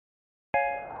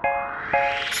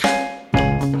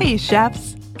Hey,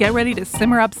 chefs, get ready to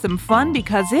simmer up some fun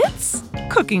because it's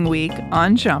cooking week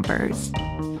on Chompers.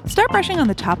 Start brushing on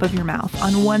the top of your mouth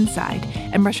on one side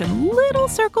and brush in little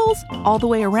circles all the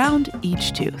way around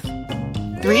each tooth.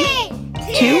 3,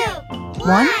 2,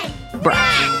 1,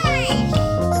 brush.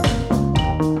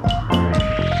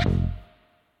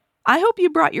 I hope you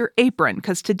brought your apron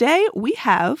because today we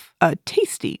have a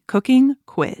tasty cooking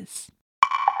quiz.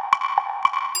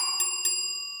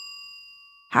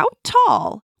 How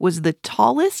tall was the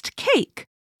tallest cake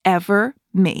ever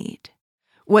made?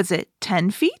 Was it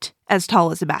 10 feet, as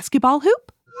tall as a basketball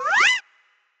hoop?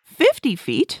 50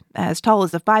 feet, as tall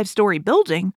as a 5-story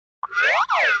building?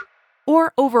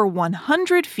 Or over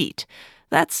 100 feet,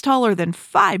 that's taller than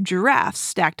 5 giraffes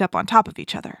stacked up on top of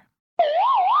each other?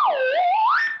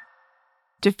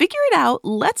 To figure it out,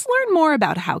 let's learn more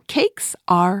about how cakes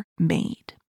are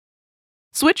made.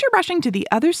 Switch your brushing to the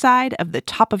other side of the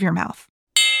top of your mouth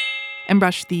and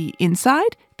brush the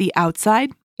inside, the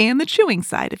outside, and the chewing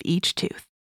side of each tooth.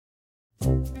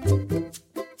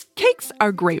 Cakes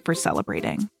are great for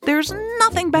celebrating. There's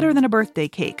nothing better than a birthday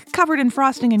cake covered in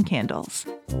frosting and candles.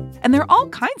 And there are all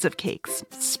kinds of cakes: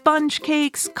 sponge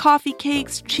cakes, coffee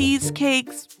cakes, cheese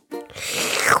cakes.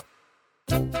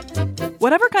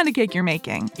 Whatever kind of cake you're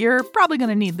making, you're probably going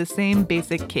to need the same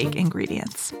basic cake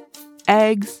ingredients: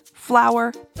 eggs,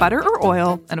 flour, butter or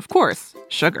oil, and of course,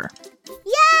 sugar.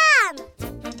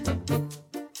 Yum!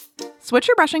 Switch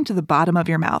your brushing to the bottom of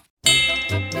your mouth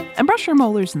and brush your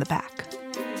molars in the back.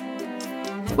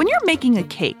 When you're making a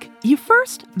cake, you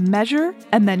first measure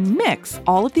and then mix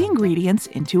all of the ingredients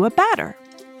into a batter.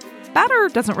 Batter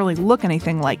doesn't really look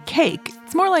anything like cake.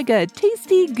 It's more like a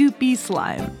tasty, goopy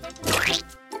slime.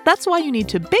 That's why you need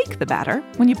to bake the batter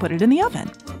when you put it in the oven.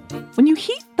 When you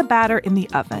heat the batter in the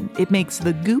oven, it makes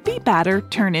the goopy batter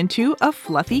turn into a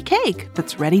fluffy cake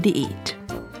that's ready to eat.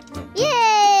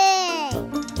 Yay!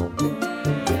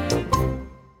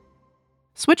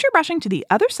 Switch your brushing to the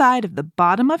other side of the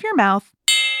bottom of your mouth,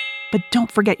 but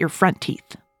don't forget your front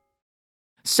teeth.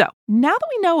 So, now that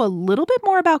we know a little bit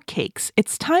more about cakes,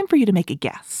 it's time for you to make a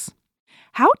guess.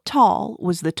 How tall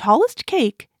was the tallest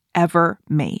cake ever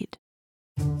made?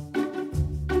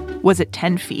 Was it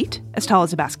 10 feet, as tall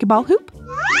as a basketball hoop?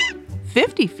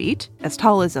 50 feet, as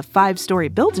tall as a 5-story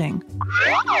building?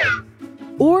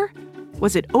 Or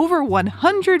was it over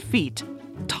 100 feet,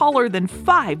 taller than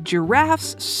 5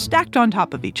 giraffes stacked on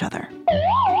top of each other?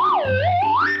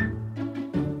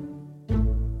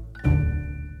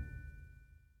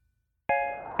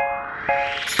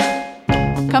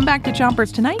 Come back to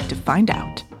Chompers tonight to find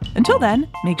out. Until then,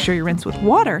 make sure you rinse with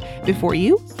water before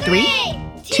you 3,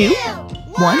 2,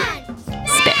 1,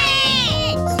 spit.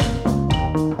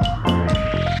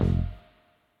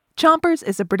 Chompers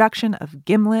is a production of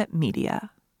Gimlet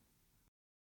Media.